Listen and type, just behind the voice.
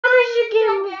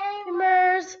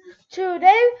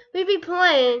Today we be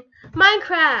playing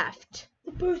Minecraft.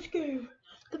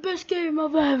 The best game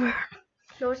of ever.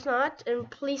 No, it's not. And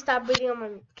please stop breathing on my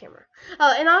camera.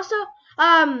 Oh, and also,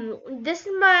 this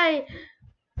is my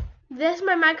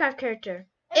Minecraft character.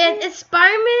 It's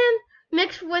Spider-Man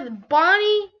mixed with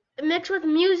Bonnie, mixed with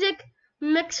music,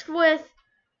 mixed with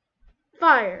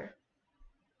fire.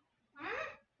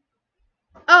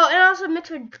 Oh, and also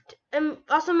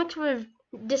mixed with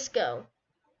disco.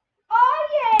 Oh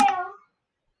yeah.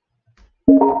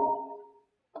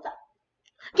 What's up?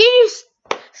 Can you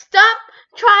stop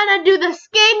trying to do the scam?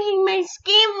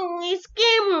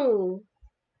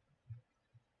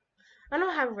 I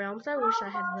don't have realms. I wish I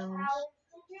had realms.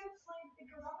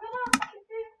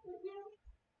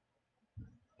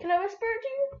 Can I whisper it to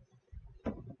you?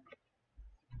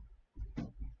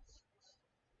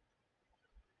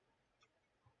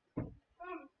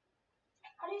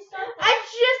 How do you start that? I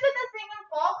just did the thing in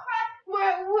Fall Cry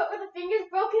where the finger's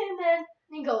broken and then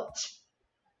you go.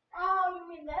 Oh, you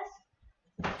mean this?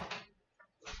 Yeah.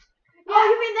 Oh,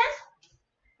 you mean this?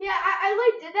 Yeah, I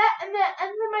like did that and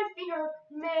then my finger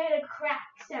made a crack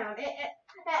sound. I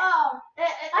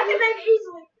can make it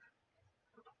easily.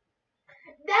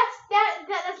 That's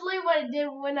literally what it did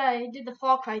when I did the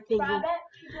Fall Cry thing. Rabbit,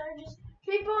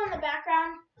 people in the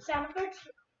background, sound effects,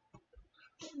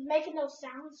 just making those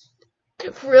sounds.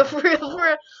 For real.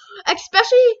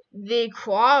 Especially the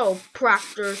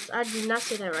chiropractors. I did not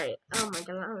say that right. Oh my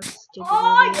god, that was stupid.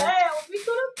 Oh yeah, we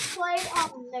could have played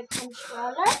on the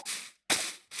controller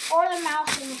or the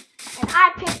mouse, and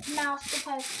I picked the mouse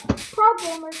because pro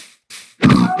gamers.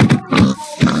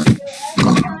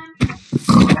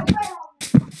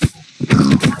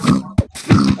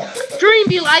 Dream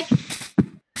be like,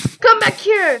 come back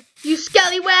here, you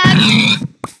scallywag.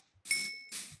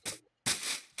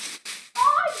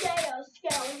 Oh yeah,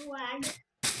 scallywag.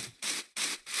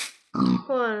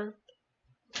 Hold on.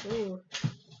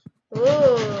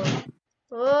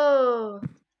 Oh.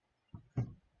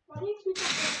 Why do you keep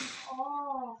on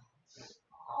going,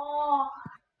 oh,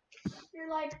 you're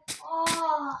like,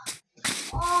 oh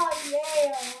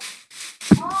yeah,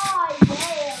 oh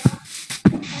yeah.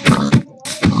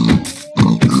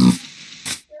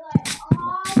 You're like,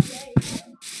 oh yeah.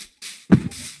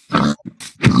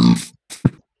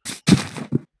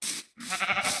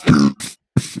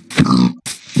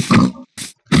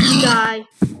 Die.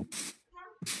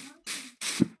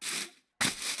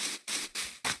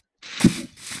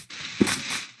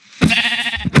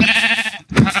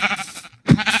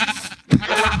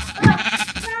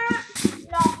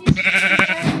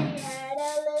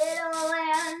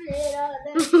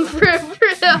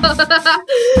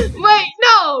 Wait,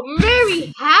 no, Mary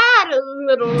had a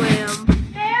little lamb.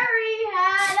 Mary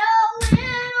had a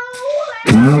little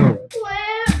lamb.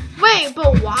 Wait,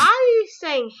 but why are you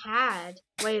saying had?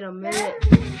 Wait a minute.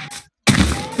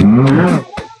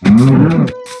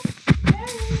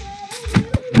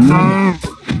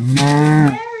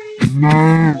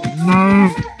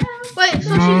 Wait,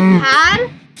 so she had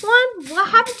one? What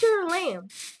happened to her lamb?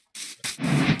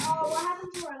 Oh, what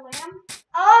happened to our lamb?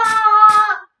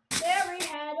 Oh, Mary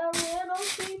had a little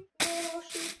sheep,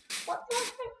 What the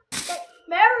heck? Wait,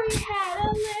 Mary had a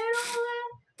little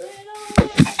lamb.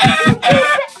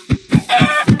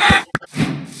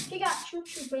 He got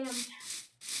choo-choo bammed.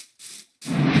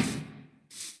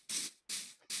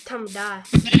 Time to die.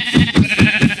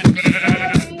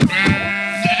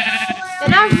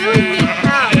 And I really need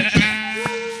cows.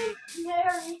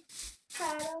 Mary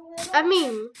had a little I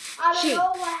mean, I don't sheep.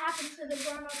 know what happened to the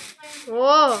grown-up lamb.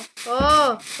 Oh.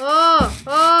 Mary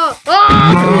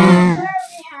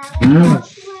had a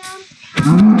couch lamb.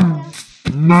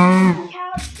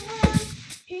 Couch lamb.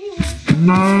 He was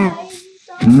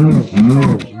I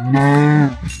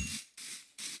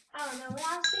don't know what I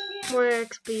was thinking. More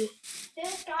XP.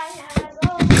 This guy has a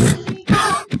sheep.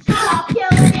 Stop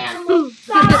killing animals.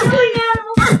 Stop killing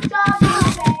animals. Stop killing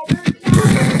animals.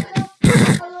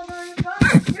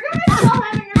 You're gonna kill him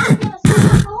and you're gonna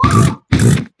stumble.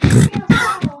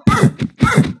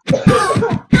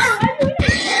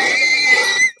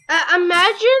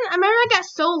 Imagine I got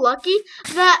so lucky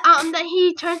that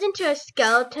he turns into a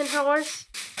skeleton horse.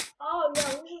 Oh no,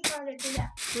 we should try to do that.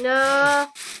 No.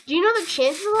 Do you know the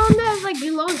chances on that is like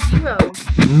below 0?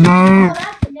 Oh,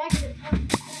 that's a negative.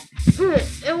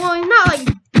 Well, it's not like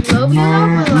below,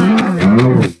 but like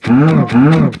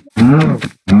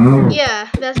yeah,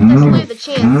 that's literally the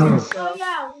chances. So Oh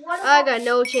yeah, what about I got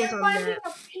no chance on finding that. a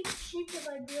pink sheep is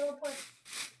like 0.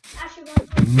 Actually, finding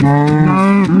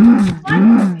a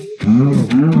pink sheep is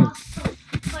awesome.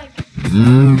 Like,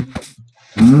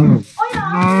 oh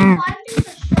yeah, finding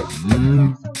the shelf is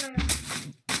also rare.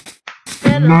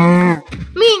 kind of. I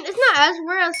mean, it's not as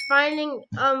weird as finding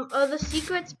other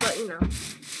secrets, but you know. No,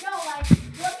 like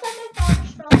one time I found a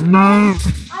stronghold.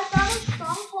 I found a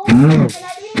stronghold, and I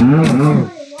didn't even know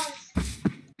what it was.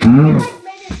 It like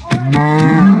made it already.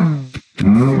 I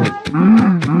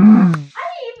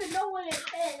didn't even know what it is.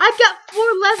 I got 4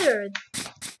 leather.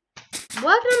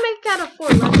 What can I make out of 4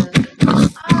 leather? You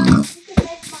can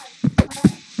make mine.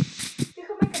 You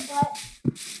can make a butt.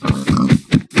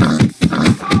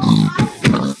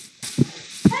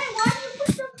 Hey, why did you put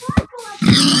the pot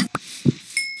collection up?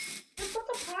 You put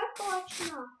the pot collection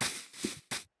up.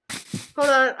 Hold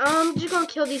on, I'm just gonna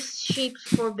kill these sheep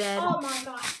for bed. Oh my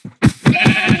god.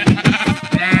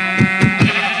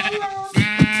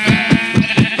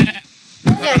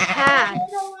 Yes, had.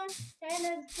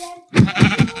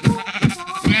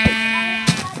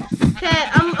 Okay,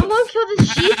 I'm gonna kill this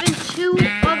sheep and 2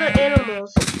 other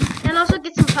animals, and also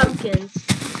get some pumpkins.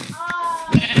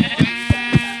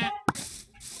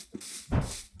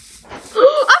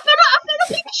 I found a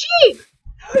pink sheep!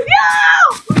 No!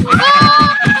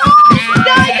 Oh!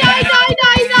 Die!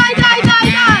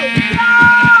 No!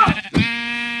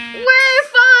 We're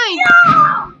fine! No!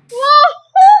 Whoa!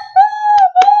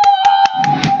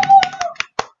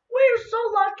 We're so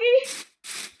lucky.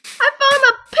 I found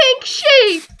a pink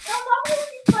sheep! How long will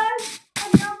we find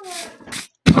another?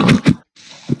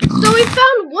 So we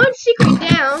found 1 secret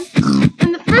down in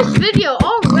the first video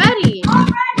already.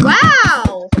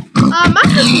 Wow! I'm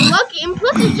just lucky, and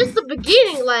plus it's just the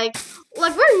beginning. Like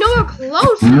we're nowhere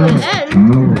close to the end.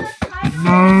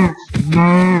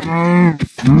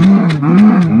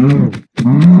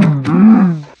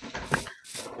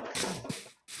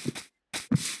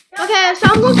 Okay, so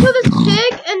I'm gonna kill this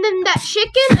pig, and then that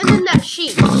chicken, and then that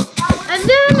sheep, and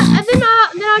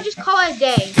then I'll just call it a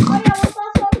day.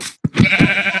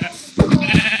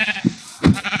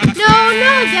 No,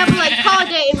 yeah, but like call it a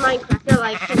day in Minecraft. They're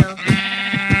like, you know.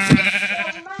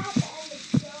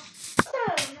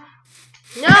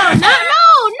 No, not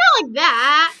like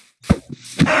that.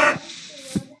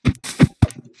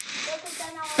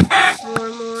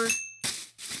 More.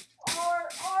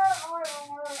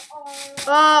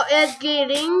 Oh, it's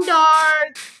getting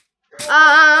dark.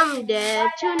 I'm dead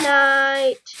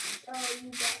tonight. Oh, you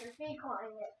better be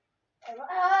quiet.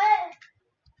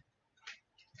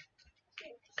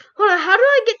 Hold on, how do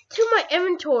I get to my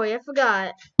inventory? I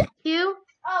forgot. Q?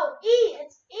 Oh, E.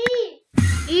 It's E.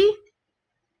 E?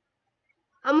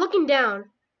 I'm looking down.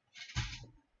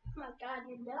 Oh my god,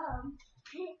 you're dumb.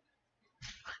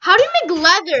 How do you make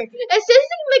leather? It says you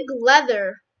can make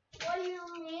leather. What do you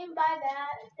mean by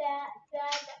that?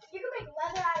 You can make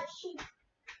leather out of sheep.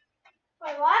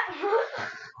 Wait, what?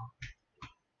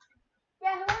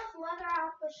 Yeah, who wants leather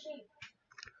out of sheep?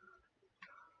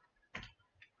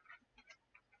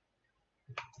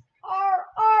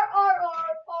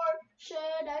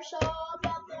 Should I show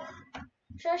them this?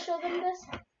 Should I show them this?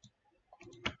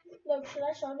 Look, should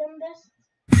I show them this?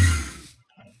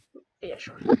 Yeah,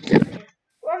 sure.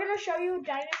 We're gonna show you a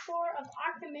dinosaur of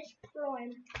Optimus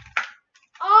Prime.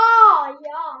 Oh,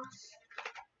 yes.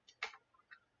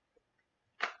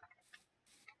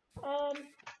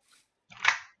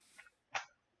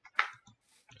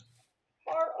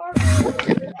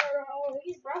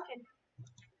 He's broken.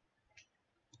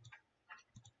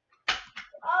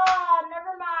 Oh,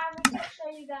 never mind. We can't show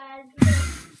you guys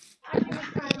because Optimus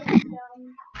Prime is dumb.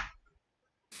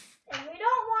 And we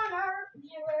don't want our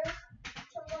viewers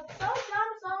to look so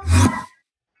dumb so bad.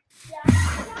 Yeah.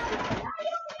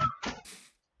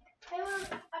 Hey, look,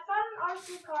 I found an RC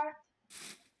car.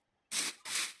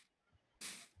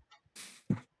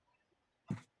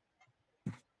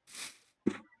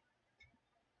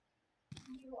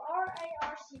 You are a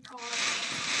RC car.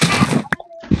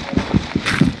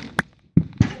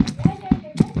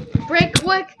 Break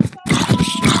quick.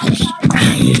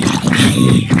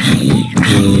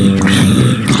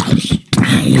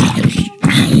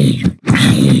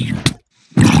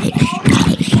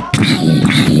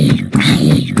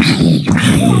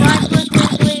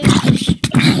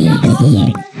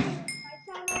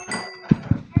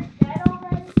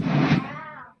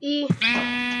 E.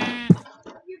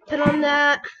 Put on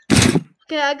that.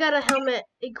 Okay, I got a helmet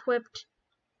equipped.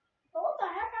 What the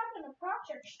heck happened to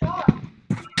Project Star?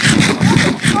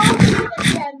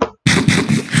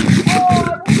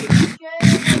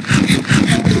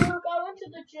 Go into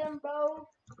the gym, bro.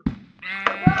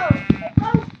 Bro.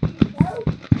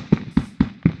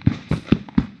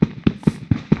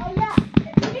 Oh yeah,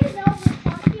 if you didn't know, we're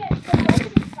trying to get 1,000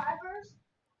 subscribers.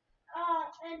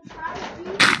 And try to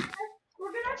beat this.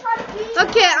 We're gonna try to beat.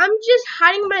 Okay, I'm just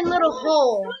hiding my little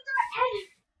hole. Who's our enemy?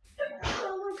 So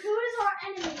look, who is our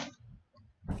enemy?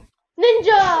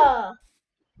 Ninja!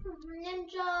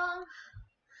 Ninja.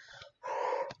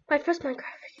 My first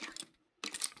Minecraft video.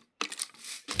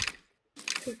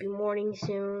 It'll be morning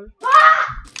soon.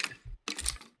 Ah!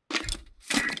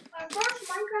 Our first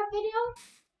Minecraft video,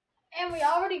 and we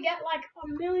already get like a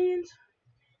million.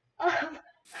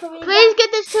 Please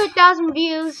get this to 1,000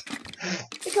 views.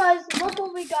 Because look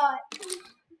what we got.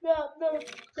 The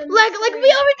Like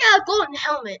we already got a golden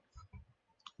helmet.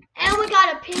 And we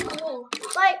got a pink wool.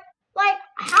 Like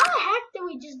how the heck did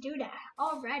we just do that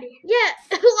already? Yeah,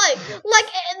 like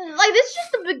this is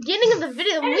just the beginning of the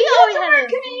video. And We already had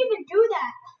couldn't even do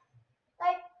that.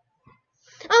 Like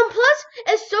plus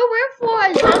it's so rare for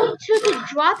a zombie to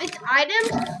drop its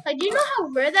items. Like, do you know how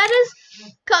rare that is?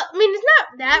 I mean, it's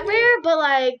not that rare, but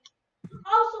like.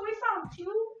 Oh, so we found 2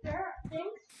 rare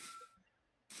things.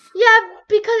 Yeah,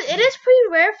 because it is pretty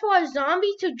rare for a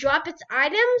zombie to drop its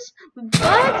items,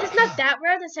 but it's not that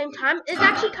rare at the same time. It's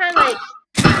actually kind of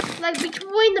like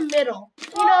between the middle,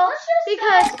 you know, let's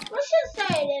just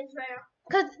say it is rare.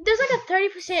 Because there's like a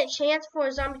 30% chance for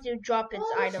a zombie to drop its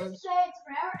Let's items. just say it's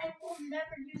rare, and we'll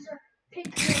never use our pink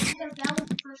wool because that was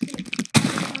the first thing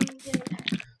we did.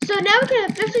 So now we can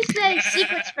officially say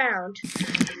secrets found.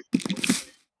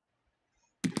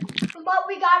 But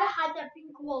we gotta hide that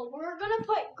pink wool. We're gonna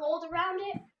put gold around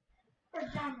it or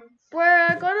diamonds.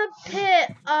 We're gonna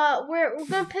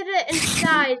put it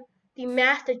inside the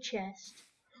master chest.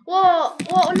 Well,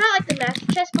 not like the master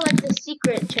chest, but like the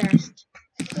secret chest,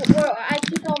 where I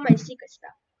keep all my secret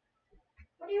stuff.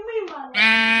 What do you mean by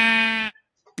that?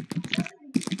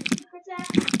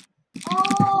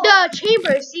 Oh, The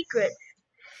chamber is secret.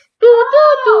 Guys,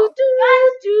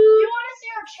 you want to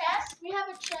see our chest? We have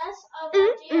a chest of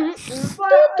ideas for a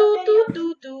video.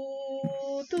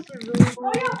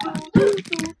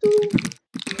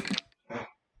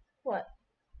 What?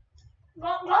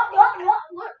 What?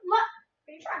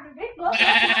 Are you trying to make look?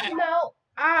 No,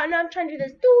 I'm trying to do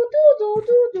this. Do do do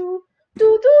do do do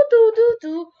do do do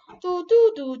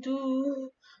do do do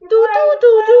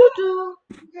do do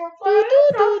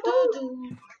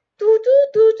do do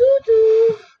do do do.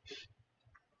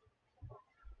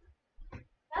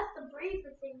 That's the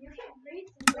breather thing. You can't breathe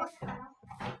through this house.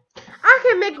 I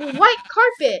can make white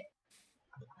carpet.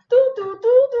 Do do do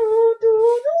do do do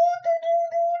do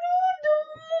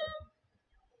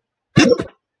do do.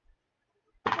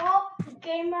 Well,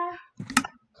 gamer,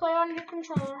 play on your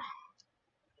controller.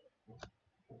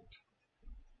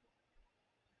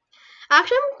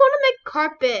 Actually, I'm gonna make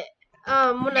carpet.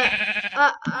 I'm gonna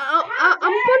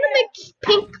make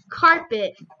pink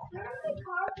carpet. You're gonna make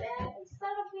carpet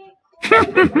instead of being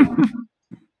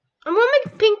I'm gonna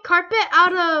make pink carpet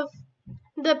out of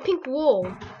the pink wool.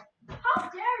 How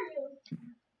dare you?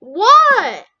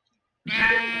 What?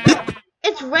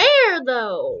 It's rare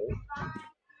though.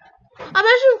 I'm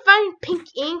actually finding pink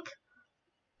ink.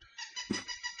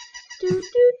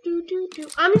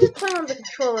 I'm just playing on the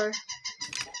controller.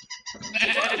 What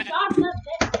kind of dog does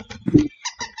this?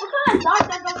 What kind of dog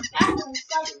that goes backwards?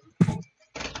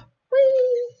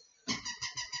 Whee!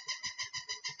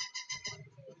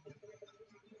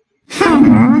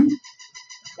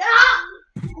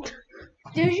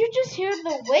 Did you just hear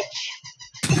the witch?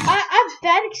 I have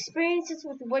bad experiences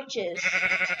with witches.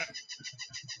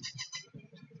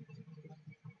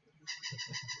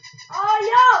 Oh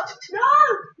no!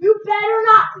 You better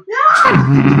not! No!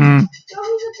 No,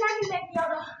 he's attacking me,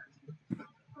 Yoda.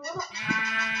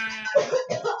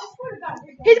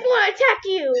 He's going to attack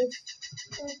you.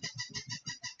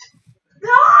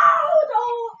 No!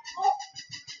 Oh.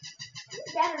 You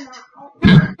better not. Oh.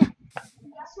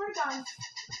 I swear to God.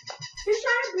 He's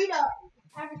trying to beat up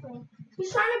everything.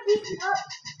 He's trying to beat up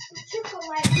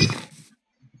Chick-fil-A.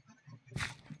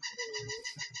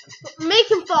 Make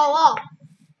him fall off.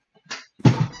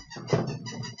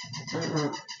 He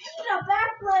did a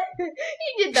backflip. He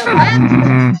did the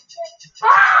backflip.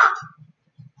 Ah!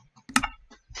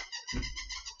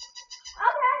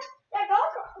 Okay. Yeah, go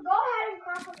ahead and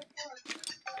cross on the floor.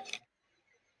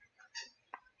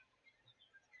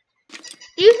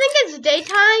 Do you think it's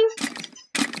daytime?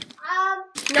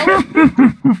 No.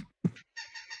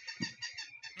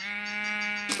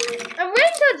 I'm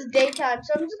waiting till it's daytime, so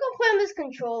I'm just gonna play on this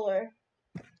controller.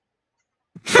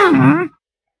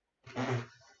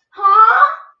 Huh?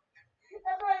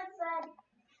 That's what it said.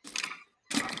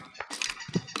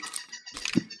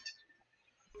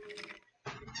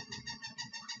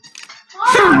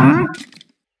 Huh?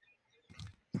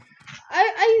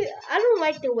 I don't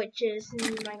like the witches in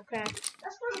Minecraft.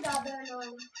 That's pretty goddamn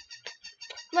annoying.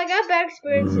 Like, I have bad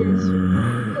experiences.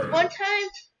 But one time,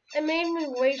 it made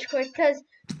me rage quit because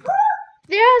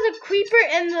there was a creeper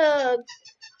in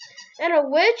and a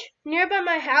witch nearby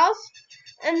my house,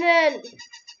 and then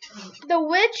the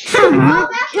witch That's not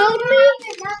killed gonna me.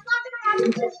 happen. That's not gonna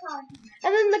happen this time.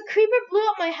 And then the creeper blew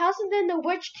up my house, and then the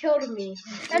witch killed me.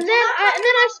 And then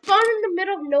I spawned in the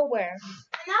middle of nowhere.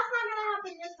 And that's not gonna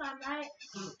happen this time, right?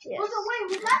 Yes. Was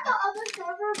that the other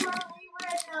server where we were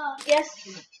in Yes.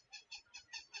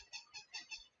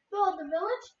 the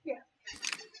village? Yeah.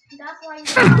 That's why you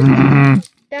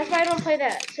That's why I don't play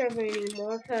that server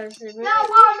anymore, because it really No,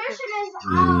 our mission is I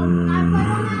played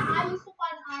on that, I used to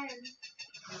find iron.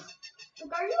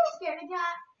 Look, are you a scaredy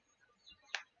cat?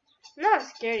 I'm not a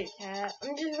scaredy cat.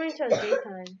 I'm just waiting till the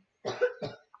daytime.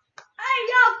 Hey,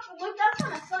 yo, look, that's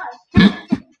kind of sus.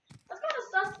 That's kind of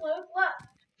sus, Luke. Look.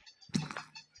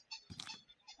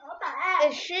 What the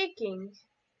heck? It's shaking.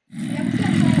 Yeah, we can't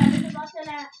say that because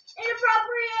that's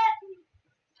inappropriate.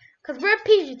 Because we're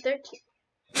PG-13.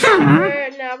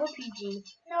 We're PG.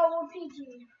 No, we're PG.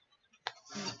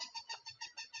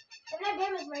 And that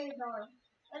game is rated R.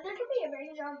 And there could be a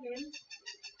rated R game.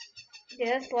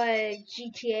 Yes, like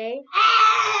GTA.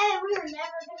 Hey, we were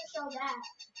never going to show that.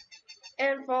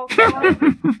 And Fall Guys.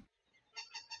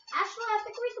 Actually, I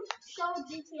think we could show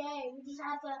GTA. We just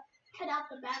have to cut out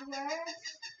the bad words.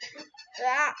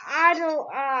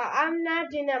 I'm not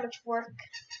doing that much work.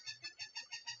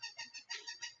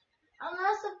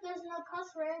 Unless if there's no cuss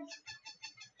words.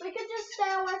 We could just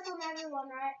stay away from everyone,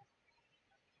 right?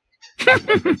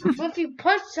 But if you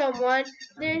punch someone,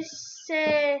 they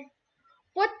say,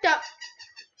 "What the,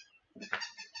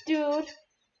 dude?"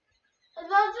 And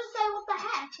they'll just say, what the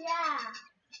heck, yeah.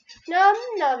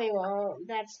 No, they won't.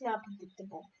 That's not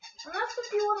predictable. Unless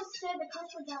if you want to say the cuss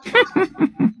words out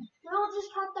loud. We'll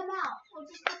just cut them out. We'll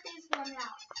just cut these ones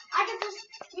out.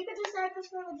 You could just say a cuss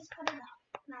word, we'll just cut it out.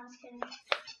 No, I was kidding.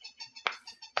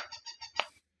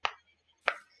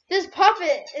 This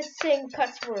puppet is saying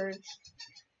cuss words.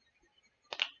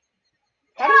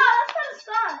 Yeah, that's kind of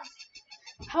sus.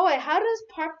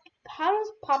 How does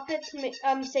puppets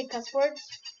say cuss words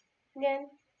again?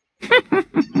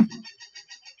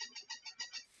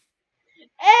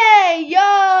 Hey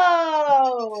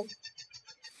yo!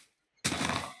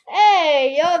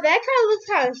 Hey yo, that kind of looks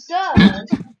kind of sus.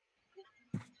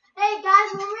 Hey guys,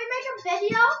 when we make a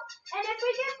video, and if we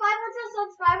get 500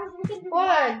 subscribers, we can do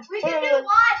live. We can do live,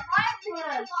 right? We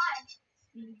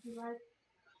can do live.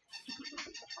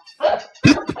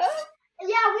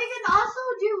 Yeah, we can also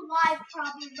do live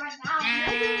probably right now.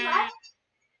 Maybe, right?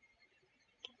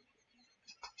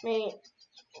 Man,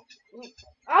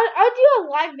 I'll do a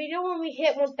live video when we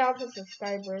hit 1,000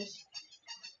 subscribers.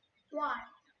 Why?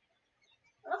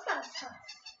 That's kind of tough.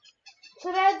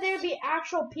 So that there'd be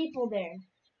actual people there.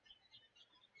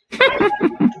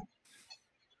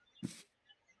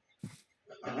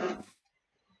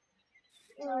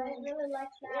 I really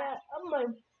like that. Yeah, I'm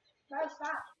like, No,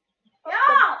 stop.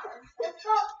 Yeah! It's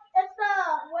the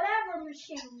whatever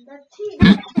machine. The tea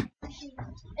machine.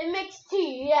 it makes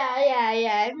tea. Yeah.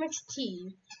 It makes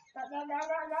tea.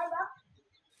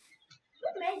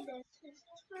 Who made this? Is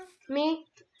this Me?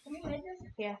 you made this?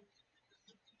 Yeah.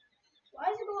 Why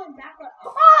is it going backward?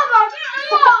 Oh my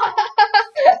god!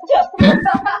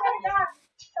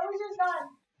 It was just done.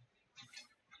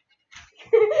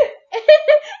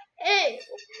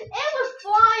 it was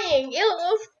flying. It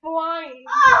was flying.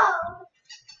 Oh!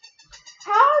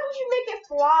 How did you make it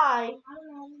fly? I don't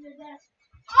know. We did this.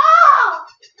 Oh!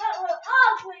 That was, oh,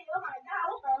 please. Oh my god.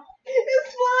 What the?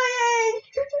 It's flying.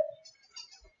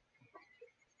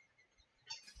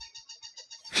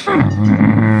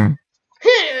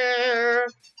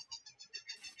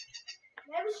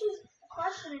 Maybe she's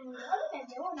questioning me. What are they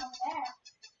doing over there?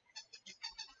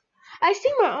 I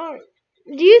see my arm.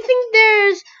 Do you think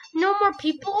there's no more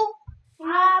people?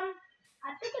 I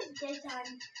think it's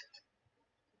daytime.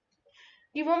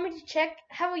 Do you want me to check?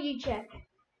 How will you check?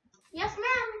 Yes,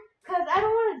 ma'am. Because I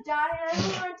don't want to die and I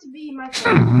don't want it to be my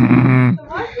fault. So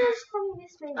why is this coming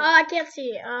this way? I can't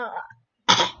see.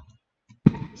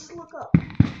 Just look up.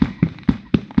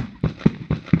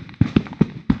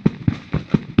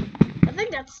 I think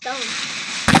that's stone.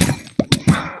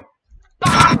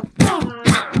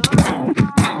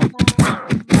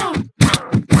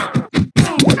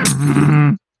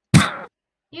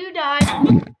 You died.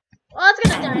 Well, it's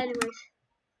gonna die anyways.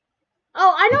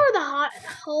 Oh, I know where the hot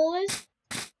hole is.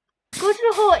 Go to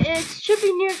the hole. It should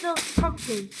be near the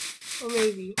pumpkin. Or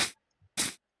maybe.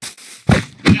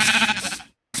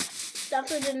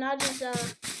 Definitely did not just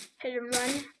hit and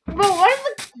run. But why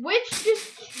did the witch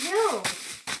just kill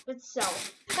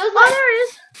itself? There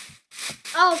is.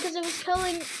 Oh, because it was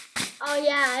killing. Oh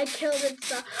yeah, it killed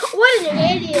itself. What an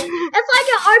idiot! It's like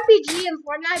an RPG in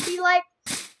Fortnite. Be like,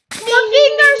 My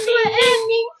fingers sweating.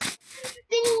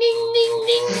 Ding ding ding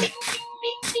ding ding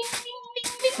ding ding ding ding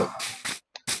ding.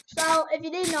 So if you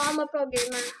didn't know, I'm a pro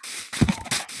gamer.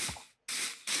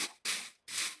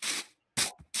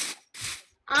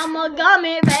 I'm a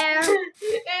gummy bear. There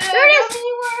it is.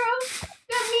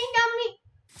 Gummy.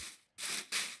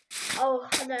 Oh,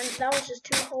 and then that was just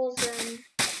 2 holes in.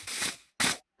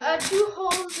 2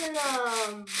 holes in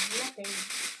nothing.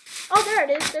 Oh, there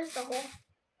it is. There's the hole.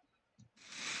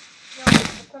 No,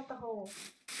 that's not the hole.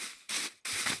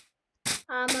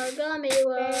 I'm a gummy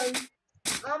worm.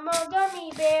 I'm a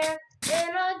gummy bear in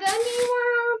a gummy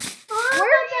world.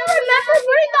 Where do you remember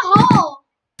putting the hole?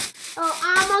 Oh,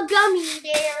 I'm a gummy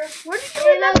bear. Where do you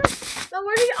remember? No,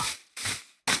 where do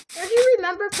you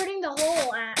remember putting the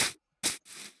hole at?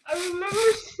 I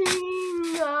remember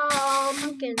seeing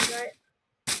Pumpkins, right?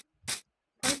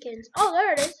 Pumpkins. Oh,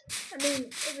 there it is. I mean,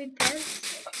 it'd be pants.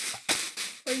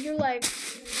 Were you like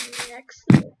next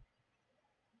to it?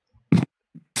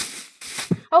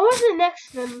 I wasn't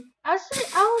next to them. I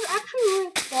was actually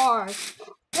really far, and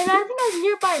I think I was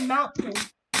nearby a mountain.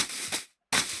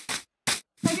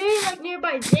 I mean, like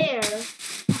nearby there,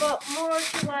 but more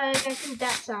to like I think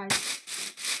that side.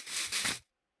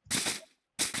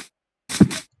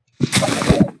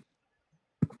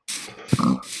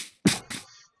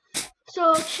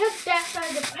 So check that side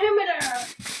of the perimeter.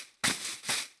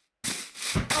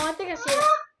 Oh, I think I see it.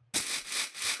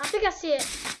 I think I see it.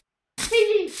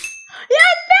 Hey, Yeah,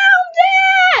 I found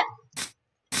it!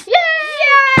 Yay!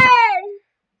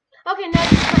 okay, now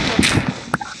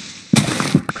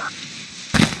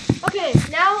okay,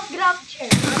 now get off the chair.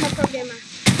 I'm a pro gamer.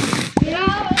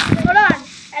 Hold on.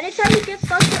 Anytime you get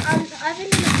stuck, I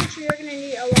think in the future you're gonna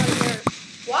need a lot of dirt.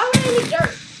 Why would I need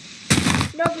dirt?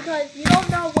 No, because you don't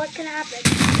know what can happen.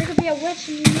 There could be a witch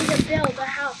and you need to build a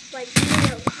house. Like, you need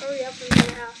to hurry up and build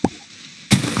a house.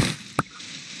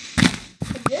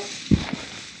 Like this?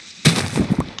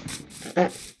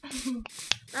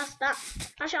 That's that.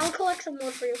 Actually, I'll collect some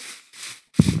more for you.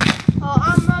 Oh,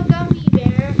 I'm a gummy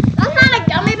bear. That's not a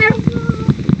gummy bear.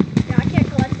 Yeah, I can't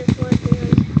collect this wood for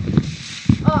you.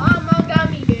 Oh, I'm a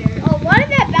gummy bear. Oh, why did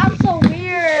that bounce so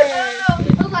weird?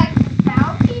 It was like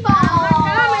bouncy ball. I'm a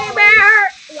gummy bear.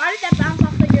 Why did that bounce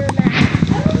off of your back?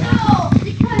 I don't know,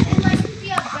 because it likes to be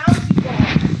a bouncy ball.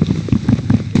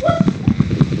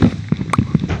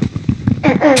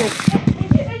 It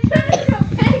turned into a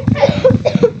pancake.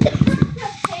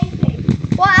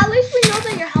 Well, at least we know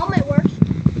that your helmet works.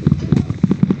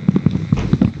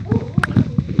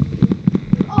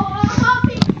 Oh, I'm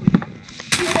hopping.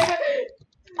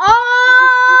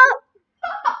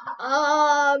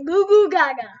 Oh, goo goo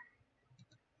gaga.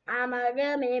 I'm a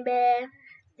gummy bear.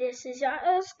 This is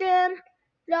your skin.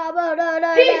 Da ba da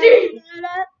da Easy.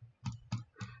 da.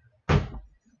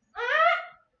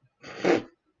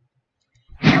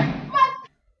 My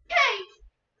cake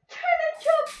turned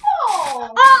into a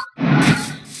ball. Oh!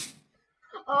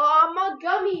 Oh, I'm a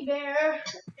gummy bear.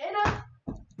 And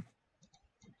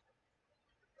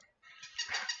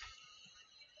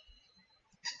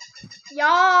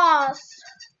Yas.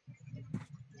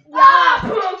 Ah!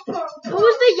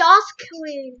 Who's the Yas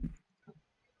queen?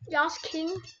 Yas king?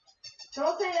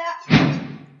 Don't say that.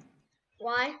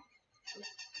 Why?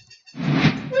 3,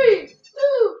 2,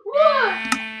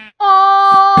 1. Oh!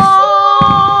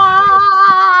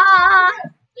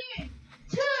 3,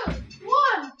 2,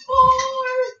 1, 4.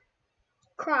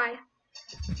 Cry.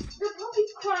 The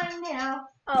puppy's crying now.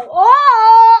 Oh!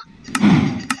 Oh!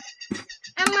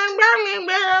 I'm running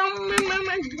away.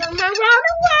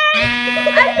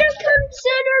 I just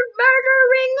considered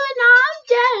murdering when I'm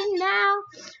dead now.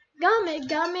 Gummy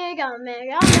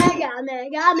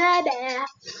bear.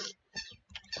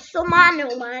 So mano,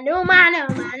 na na na. Na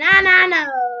na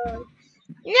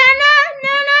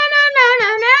na na na na na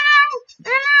na.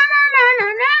 Na na na na na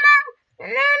na.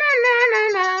 Na na na na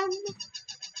na.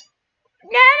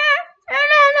 Na na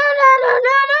na na na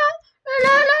na na.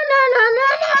 Na na na na na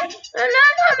na. Na na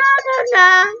na na na.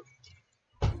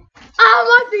 Oh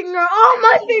my finger! Oh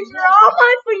my finger! Oh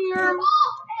my finger!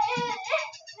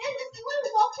 And it's one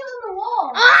walking on the wall.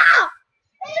 Ah!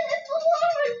 And it's the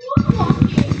one with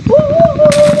walking.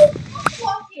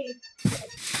 Walking.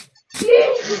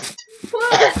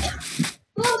 Look.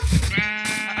 Look.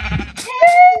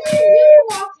 And you're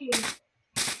walking.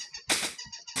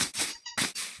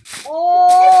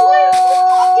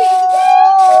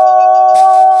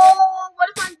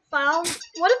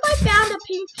 What if I found a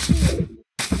pink sheep?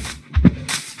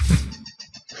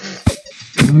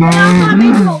 And I'll not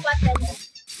make you a weapon.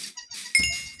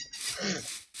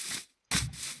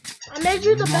 I made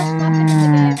you the best weapon in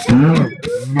the game.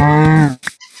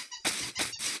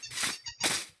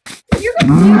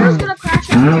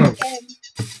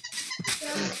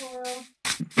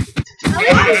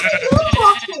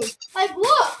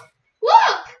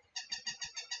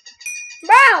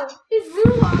 He's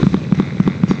moonwalking.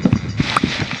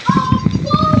 Oh,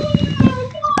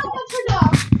 come on, that's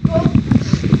enough.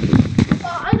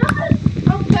 I know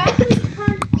how fast we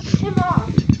turn him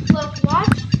off. Look,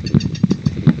 watch.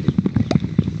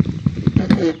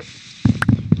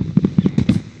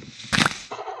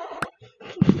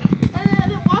 And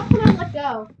then watch when I let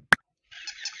go.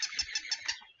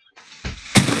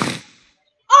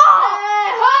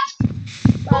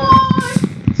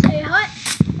 Say hut.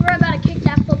 We're about to kick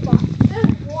that football.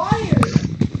 There's wires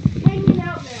hanging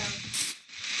out now.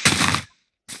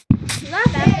 Not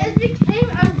bad. It became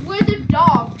a withered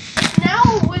dog. It's now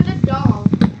a withered dog.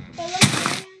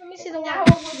 Let me see the Now wire.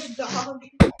 a withered dog.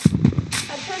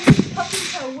 I turned this puppy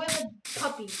to a withered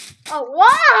puppy. Oh,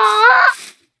 wow!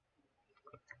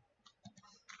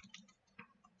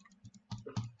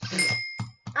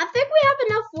 I think we have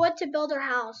enough wood to build our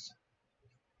house.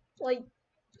 Like,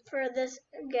 for this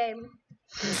game.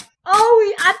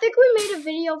 Oh, I think we made a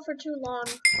video for too long.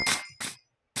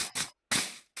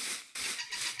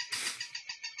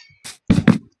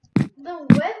 The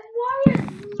web wire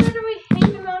is literally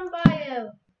hanging on by a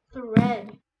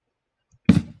thread.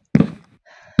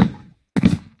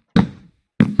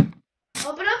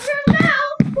 Open up your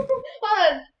mouth.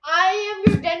 Hold on. I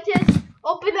am your dentist.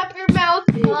 Open up your mouth.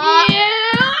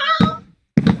 Yeah.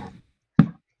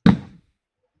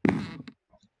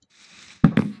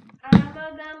 I'm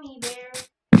a gummy bear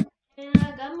in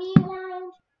a gummy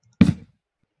world.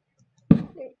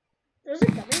 There's a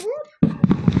gummy world?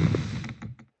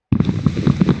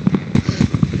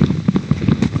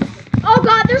 Oh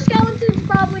god, there's skeletons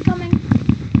probably coming.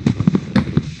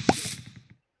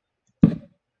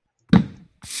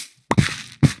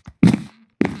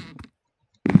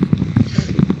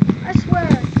 I swear,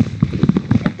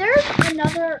 if there's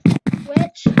another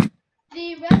witch,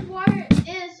 The red wire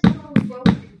is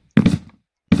broken.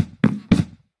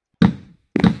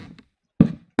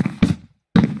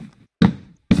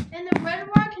 And the red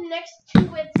wire connects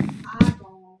to its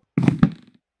eyeball.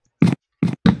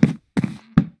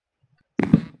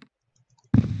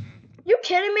 you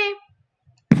kidding me?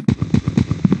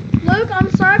 Luke, I'm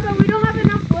sorry, but we don't have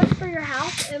enough wood for your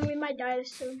house, and we might die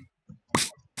soon.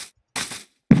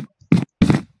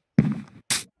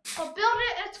 Well, build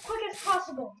it as quick as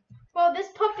possible. Well, this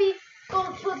puppy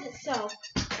gonna kill itself.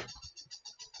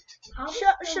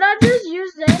 Should I just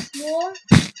use this wool?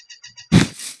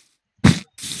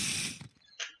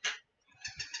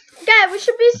 Okay, we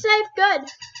should be safe. Good.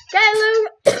 Okay,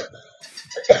 Luke.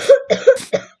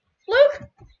 Luke,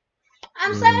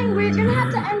 I'm saying we're gonna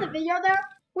have to end the video there.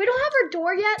 We don't have our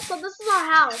door yet, so this is our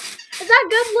house. Is that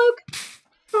good, Luke?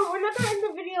 Oh, we're not gonna end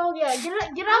the video yet.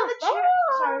 Get out of the chair.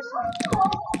 Sorry.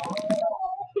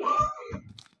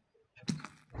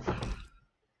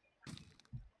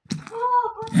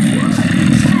 Oh, but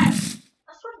I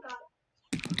swear to God.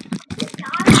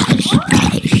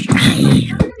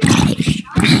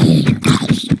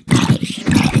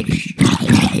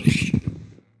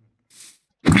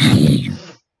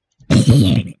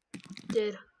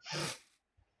 Did.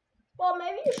 Well,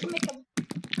 maybe you should make a.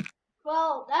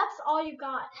 Well, that's all you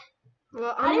got.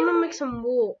 Well, I'm gonna make some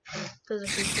wool. Cause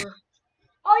it's cheaper.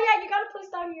 Oh yeah, you gotta place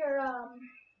down your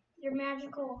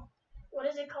magical. What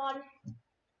is it called?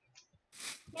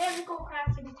 Magical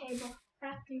crafting table.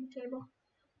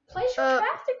 Place your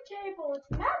crafting table.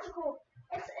 It's magical.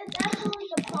 It's actually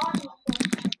the body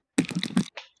thing.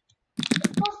 It's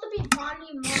supposed to be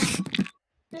body mod.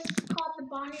 This is called the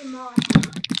body mod.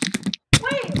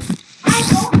 Wait,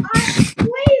 please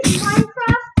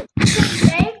Minecraft can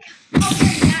make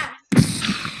open math.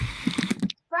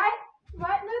 Right,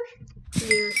 Luke?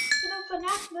 Yeah. You know,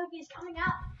 FNAF movie is coming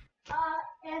out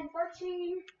in 12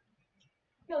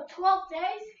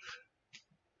 days.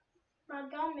 My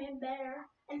gum is better.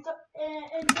 In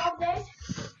 12 days.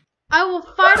 I will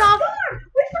fight off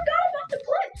We forgot about the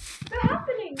clips. They're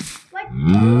happening. Like,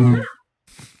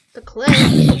 the cliff.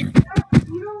 you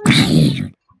don't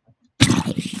really.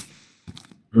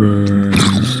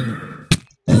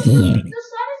 The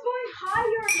sun is going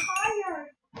higher and higher.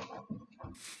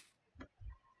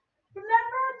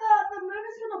 Remember the moon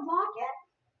is gonna block it?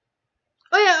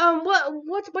 Oh yeah.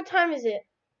 What time is it?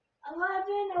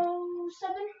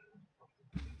 11:07.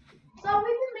 So we've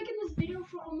been making this video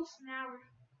for almost an hour.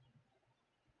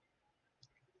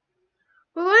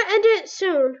 We want to end it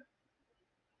soon.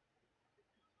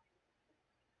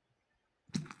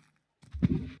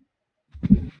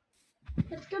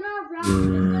 It's gonna end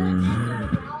around an hour.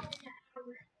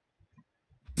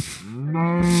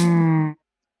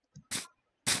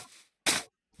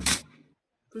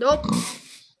 Nope.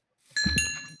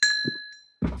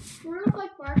 We're gonna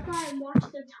click Barca and watch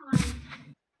the time.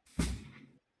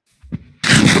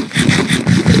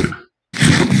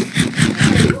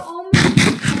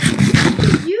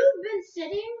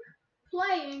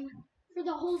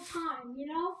 whole time, you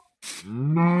know?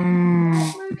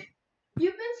 Right, Luke?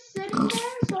 You've been sitting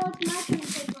there, so it's my turn to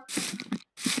play part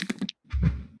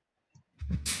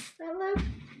 1. Right, Luke?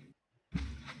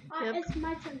 Yep. It's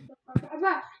my turn to play part 1.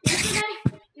 Right. Yesterday,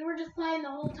 you were just playing the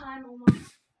whole time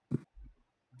almost.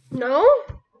 No?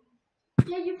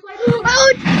 Yeah, you played Oh,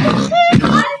 I played for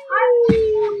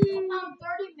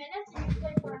 30 minutes and you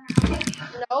played for an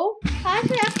hour. no.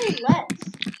 Actually, I played less.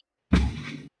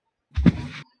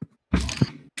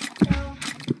 So,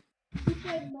 you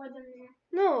played more than me.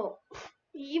 No.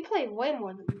 You played way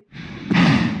more than me.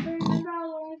 So remember I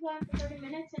was only playing for 30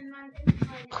 minutes and I didn't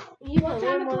play. You What played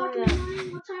way time more o'clock than in the that.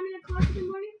 morning? What time in the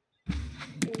morning?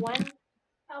 1.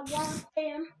 At 1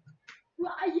 a.m.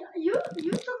 Well, you took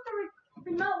the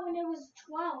remote when it was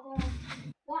 12 or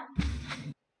 1.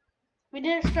 We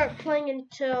didn't start playing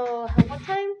until what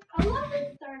time?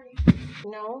 11:30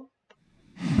 No.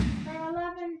 or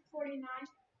 11:49.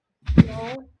 No.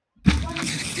 What?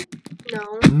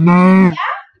 No.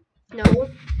 Yeah? No.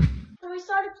 So we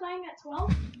started playing at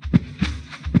 12?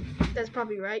 That's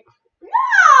probably right.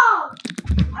 No!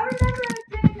 I remember it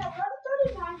being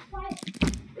 11:39 playing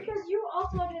because you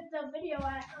uploaded the video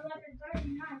at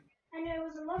 11:39 and it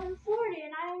was 11:40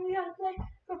 and I only had to play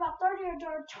for about 30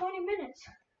 or 20 minutes.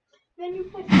 Then you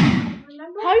played for 10,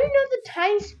 remember? How do you know the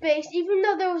time space even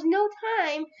though there was no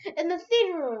time in the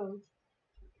theater room?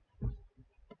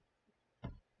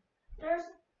 There's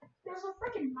a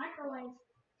freaking microwave.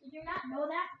 Did you not know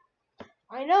that?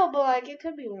 I know, but like it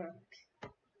could be wrong.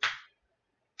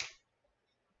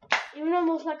 Even though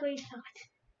most likely it's not.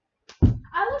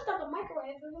 I looked at the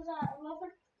microwave. It was at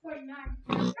 11:49.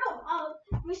 No,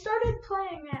 we started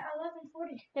playing at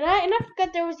 11:40. And I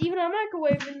forgot there was even a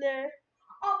microwave in there.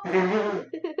 Oh.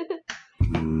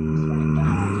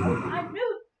 I knew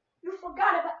you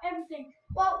forgot about everything.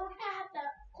 Well, we're gonna have to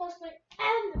closely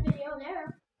end the video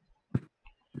there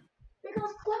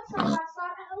because clips are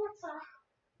outside.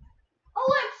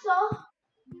 Alexa,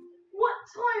 what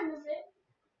time is it?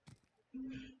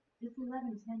 It's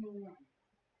 11:10 a.m.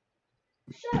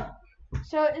 Shut up.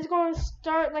 So it's going to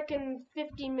start like in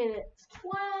 15 minutes.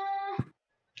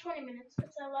 20 minutes.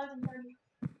 It's 11:30.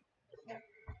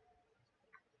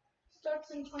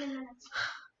 Starts in 20 minutes.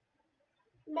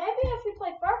 Maybe if we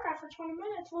play Farcraft for 20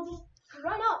 minutes, we'll just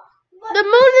run up. But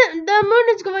The moon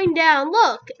is going down.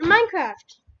 Look,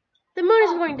 Minecraft. The moon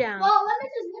is going down. Well, let me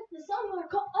just look at the sun.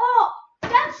 Oh,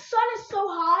 that sun is so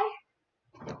high.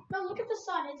 No, look at the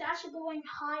sun. It's actually going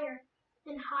higher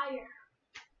and higher.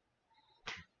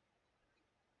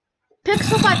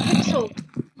 Pixel by pixel,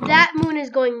 that moon is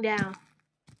going down.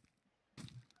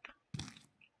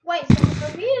 Wait, so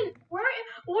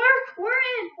we're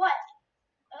in what?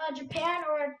 Japan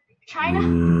or China?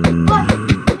 But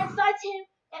it's nighttime.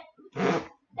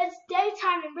 It's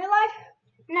daytime in real life.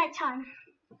 Nighttime.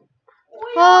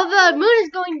 Well, the moon is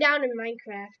going down in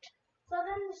Minecraft. So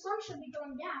then the sun should be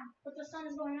going down, but the sun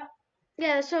is going up.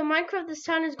 Yeah, so Minecraft, the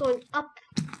sun is going up.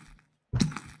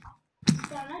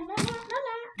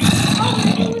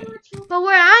 But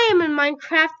where I am in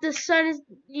Minecraft, the sun is,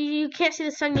 you can't see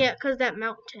the sun yet because that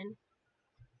mountain.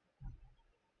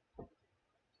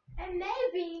 And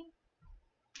maybe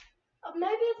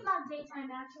it's not daytime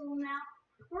actual now.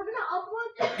 We're gonna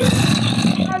upload this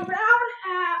around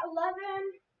at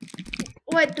 11.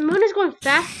 Wait, the moon is going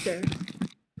faster.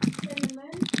 Than the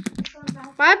moon. It's going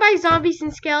faster. Bye bye zombies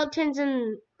and skeletons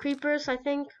and creepers, I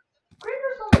think.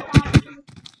 Creepers don't die.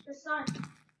 The sun.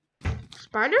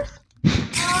 Spiders?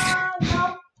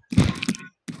 No.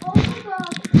 Only the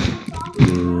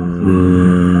zombies.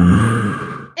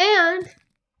 And,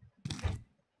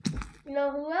 you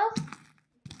know who else?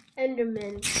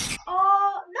 Enderman.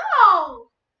 No!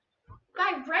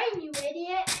 By rain, you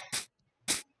idiot.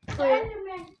 The Wait.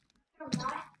 Enderman don't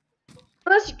die.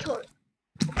 Unless you kill it.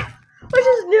 Which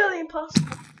is nearly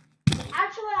impossible.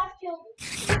 Actually, I've killed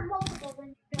multiple when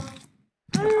you kill them.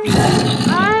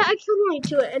 I killed only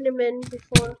 2 Endermen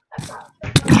before.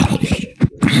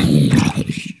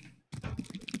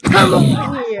 Come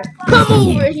over here. Come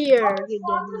over here. How You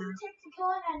long dead does man. it take to kill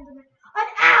an Enderman? An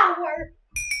hour!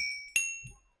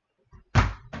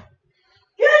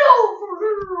 Get over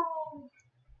here!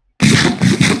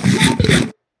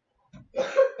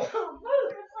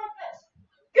 Move, it's like this.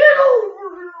 Get over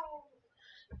here!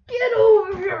 Get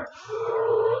over here.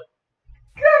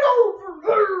 Get over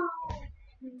here!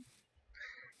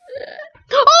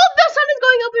 Oh, the sun is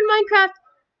going up in Minecraft.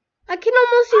 I can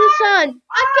almost see the sun.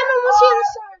 I can almost see the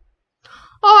sun.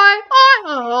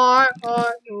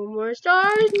 No more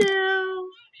stars now.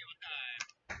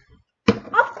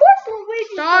 Of course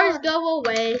Luigi's Stars taller. go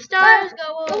away. Stars go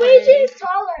away. Luigi's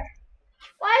taller.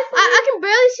 Why is I can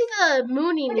barely see the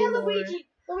moon Luigi? anymore. Look at Luigi.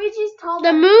 Luigi's taller.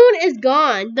 The moon is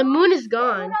gone. The moon is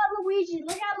gone. Look at Luigi.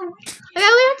 Look at Luigi. I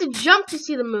only have to jump to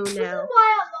see the moon This is now.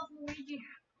 why I love Luigi.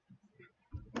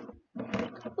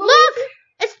 Look!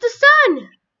 It's the sun!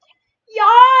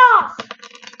 Yes!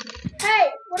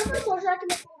 Hey, what if I close I can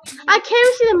make Luigi? I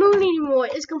can't see the moon anymore.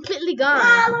 It's completely gone.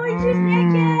 Ah, Luigi's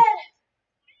naked!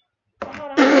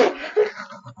 Hold on.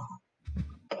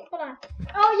 Hold on.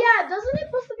 Oh yeah, doesn't it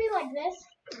supposed to be like this?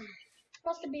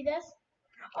 Supposed to be this?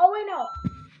 Oh wait, no.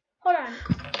 Hold on.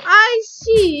 I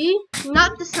see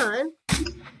not the sun,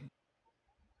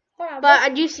 Hold on. but I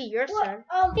do see your What? sun.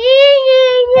 Is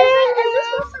this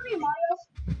supposed to be Mario's?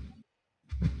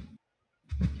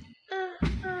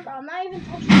 Bro, I'm not even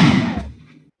touching it.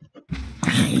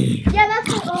 Yeah, that's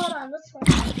what. Hold on, let's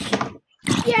switch.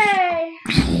 Yay!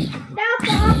 Now it's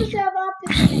the opposite of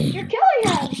opposite day. You're killing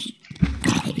him!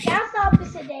 That's the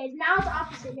opposite days. Now it's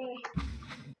opposite day.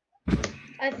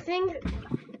 I think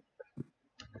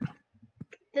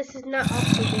this is not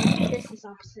opposite day. This is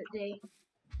opposite day.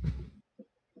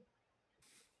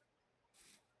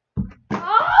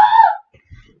 Oh!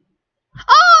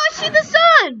 Oh, I see the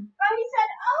sun! Oh, he said,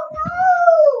 oh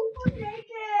no! We're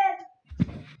naked!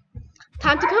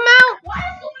 Time to come out. Why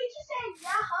is Luigi saying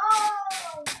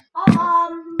yahoo?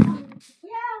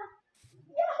 Yeah.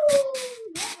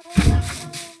 Yahoo!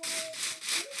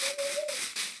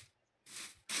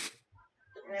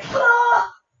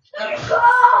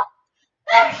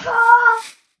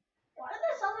 Why does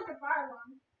that sound like a fire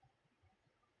alarm?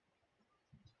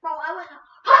 Bro, I went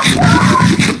hot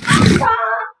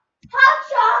shot! Hot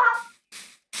shot!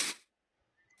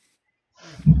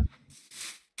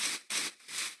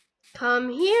 Come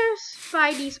here,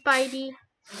 Spidey, Spidey.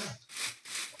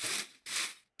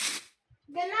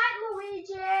 Good night,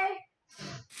 Luigi.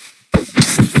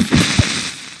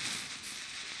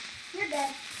 You're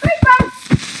dead. Creeper!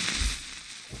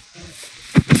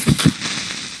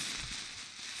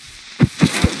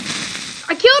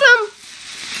 I killed him.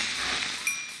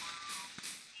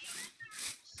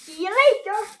 See you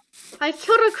later. I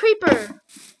killed a creeper.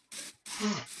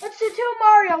 It's the two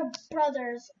Mario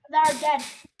brothers that are dead.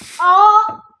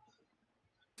 Oh!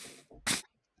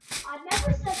 I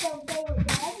never said that they were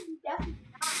dead. You definitely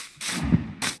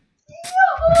not.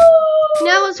 Yahoo!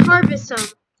 Now let's harvest some.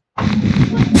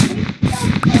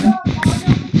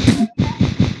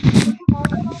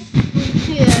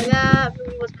 Yeah, that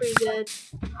movie was pretty good.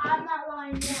 I'm not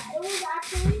lying. Yeah, it was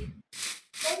actually.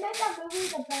 They made that movie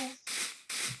the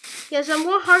best. Yes, I'm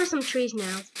gonna harvest some trees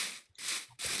now.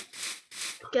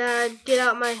 Gotta get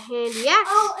out my handy axe.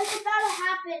 Oh, it's about to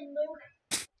happen, Luke.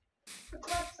 The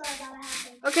clips are about to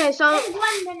happen. Okay, so In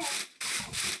 1 minute.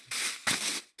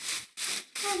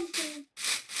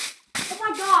 Oh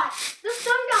my god. The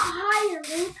sun got higher,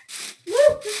 Luke.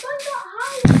 Luke, the sun got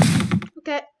higher.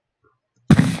 okay.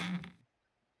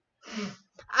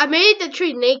 I made the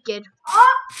tree naked.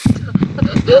 Oh! Look,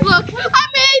 I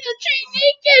made the tree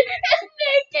naked. It's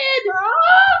naked.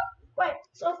 Oh! Wait,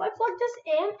 so if I plug this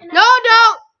in and No,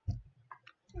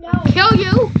 no. don't kill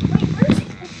you. Wait, where's the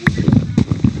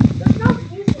There's no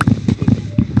music.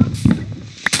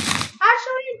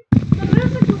 Actually, the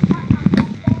music was not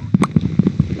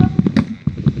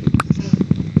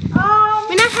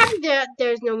We're not happy that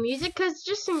there's no music, cause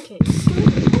just in case. Can we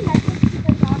just connect this to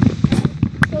the dog?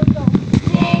 So it goes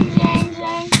zing, zing,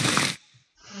 zing.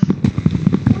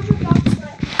 Where's your dog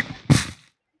set?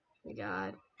 Oh my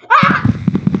God. Ah!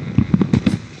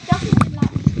 Definitely did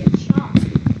not just get shot.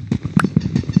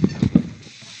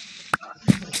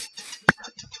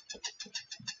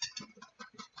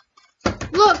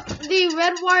 Look, the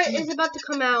red wire is about to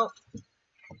come out.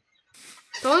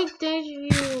 Don't think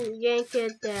you yank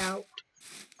it out.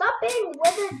 Stop being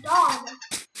withered dog.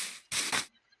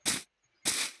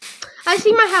 I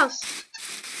see my house.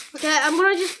 Okay, I'm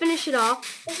gonna just finish it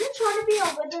off. Is it trying to be a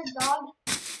withered dog?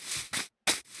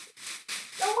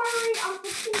 Don't worry, I'm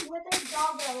fixing withered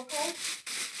dog though, okay?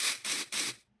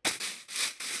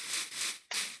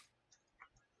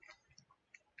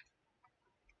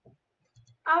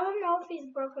 I don't know if he's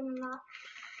broken or not.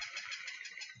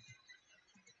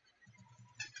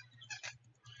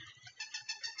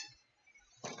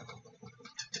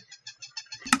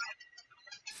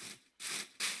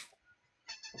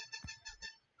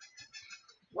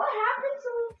 What happened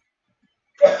to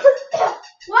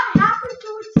what happened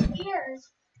to its ears?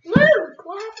 Luke,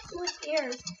 what happened to its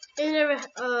ears? It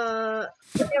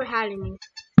never had any.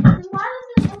 And why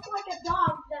does it look like a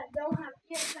dog that don't have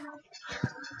ears now?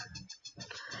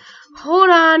 Hold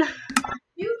on.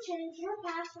 You change your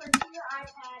password to your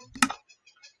iPad.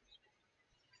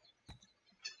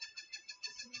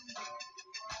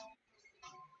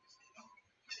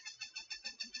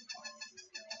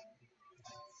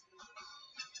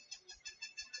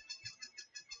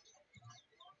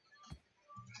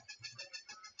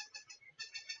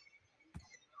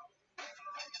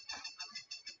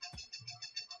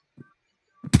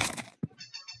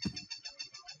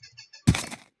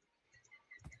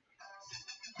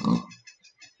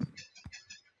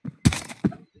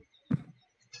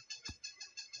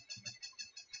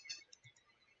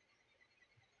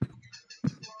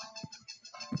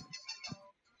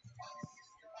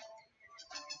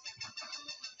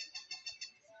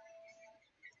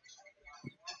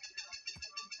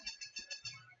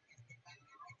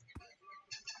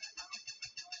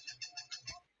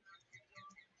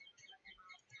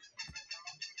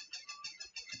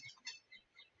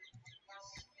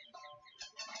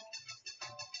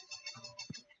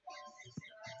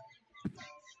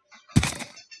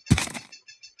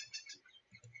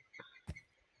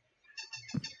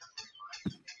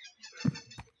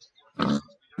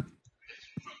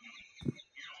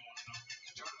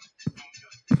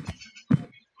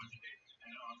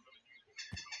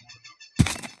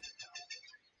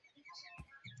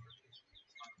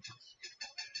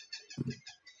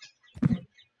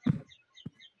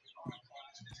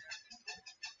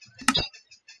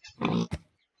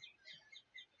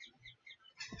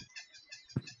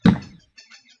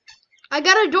 I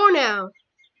got a door now.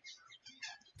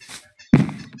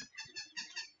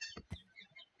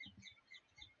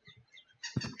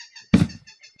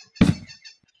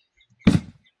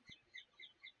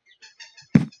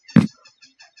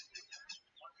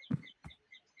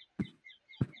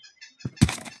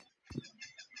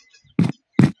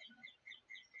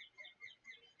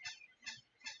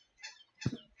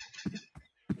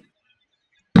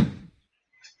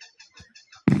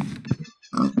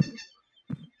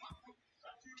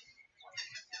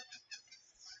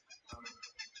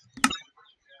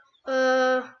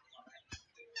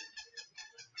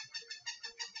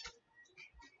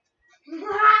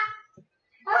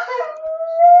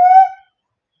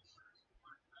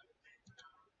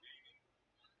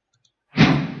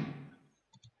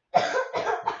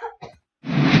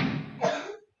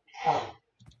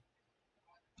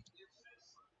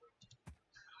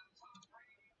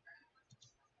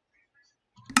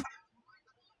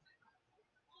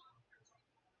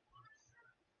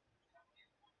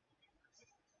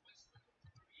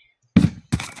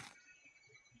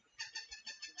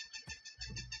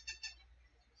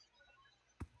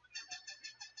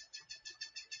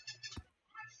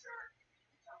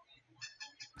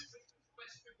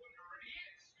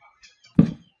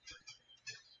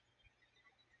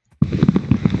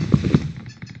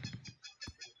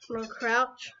 I'm gonna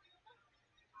crouch.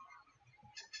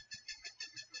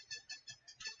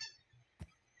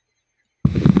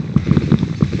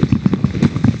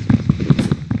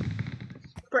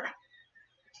 Bruh.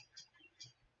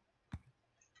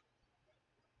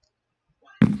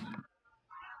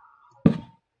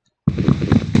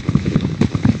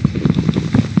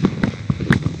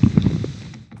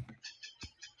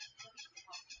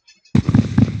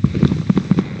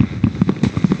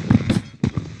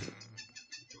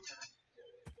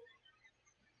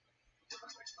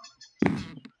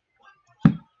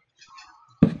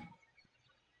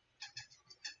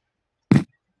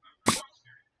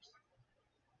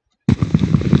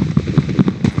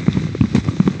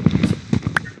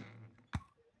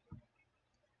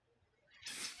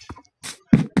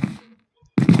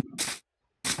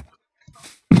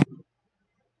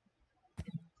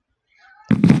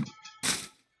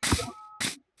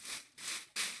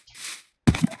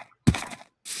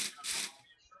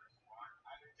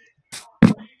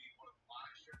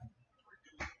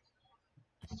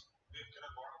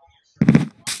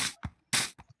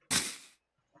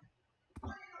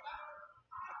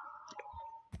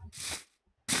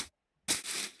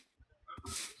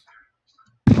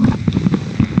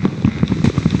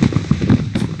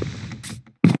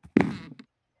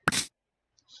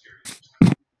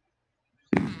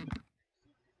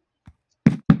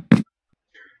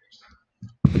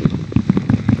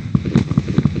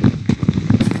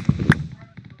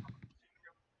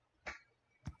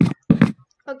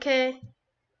 Okay.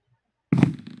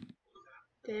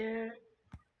 There.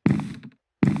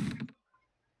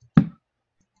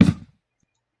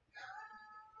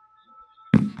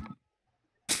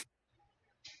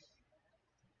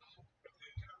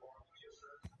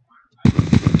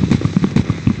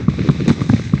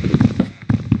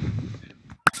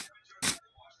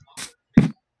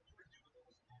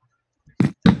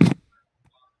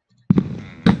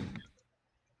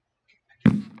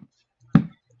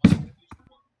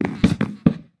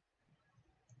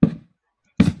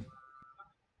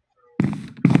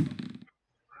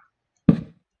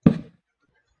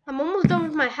 I'm almost done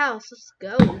with my house. Let's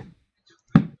go.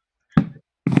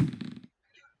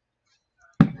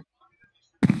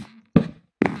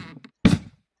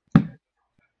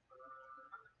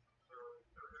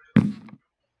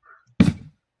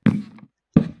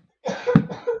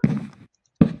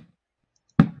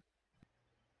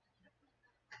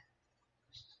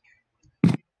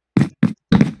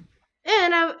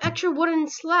 And I have extra wooden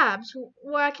slabs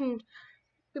where I can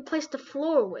replace the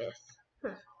floor with.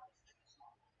 Huh.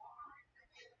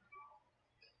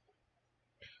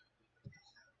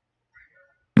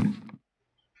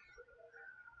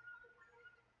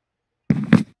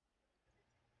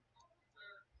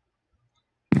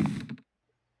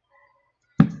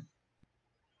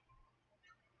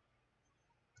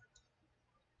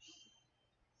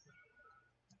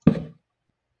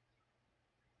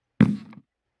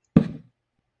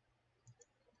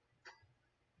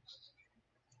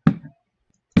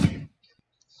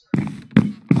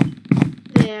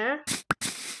 There.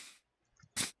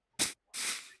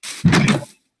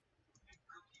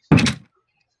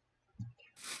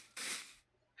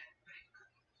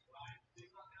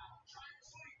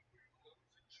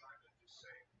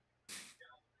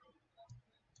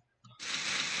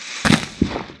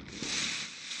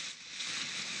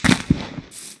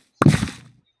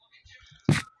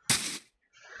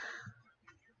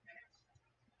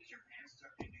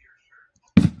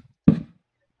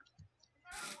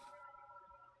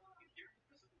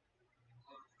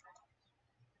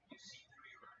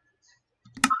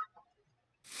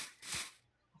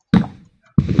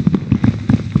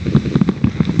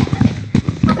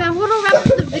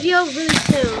 video really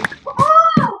soon.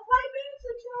 Oh, why being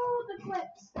to show the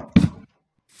clips?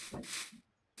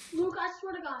 Luke, I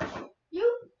swear to God,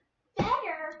 you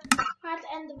better have to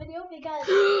end the video because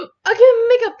I can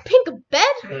make a pink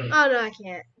bed? Oh no, I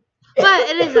can't. But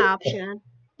it is an option,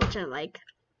 which I like.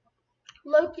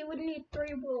 Luke, you would need 3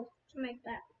 wool to make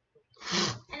that.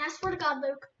 And I swear to God,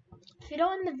 Luke, if you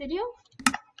don't end the video,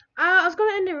 I was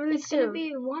gonna end it really it's gonna soon.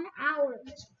 be 1 hour.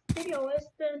 This video has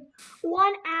been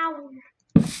 1 hour.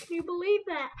 Can you believe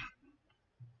that?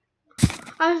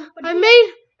 I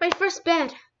made my first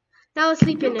bed. Now I'll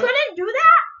sleep You in it. couldn't do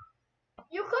that?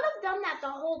 You could have done that the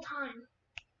whole time.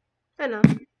 I know.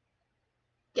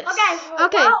 Yes. Okay.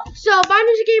 Okay. Well, So bye,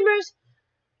 Ninja Gamers.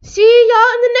 See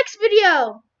y'all in the next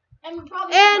video. and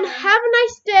probably And have a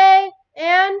nice day.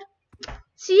 And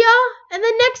see y'all in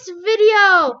the next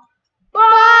video.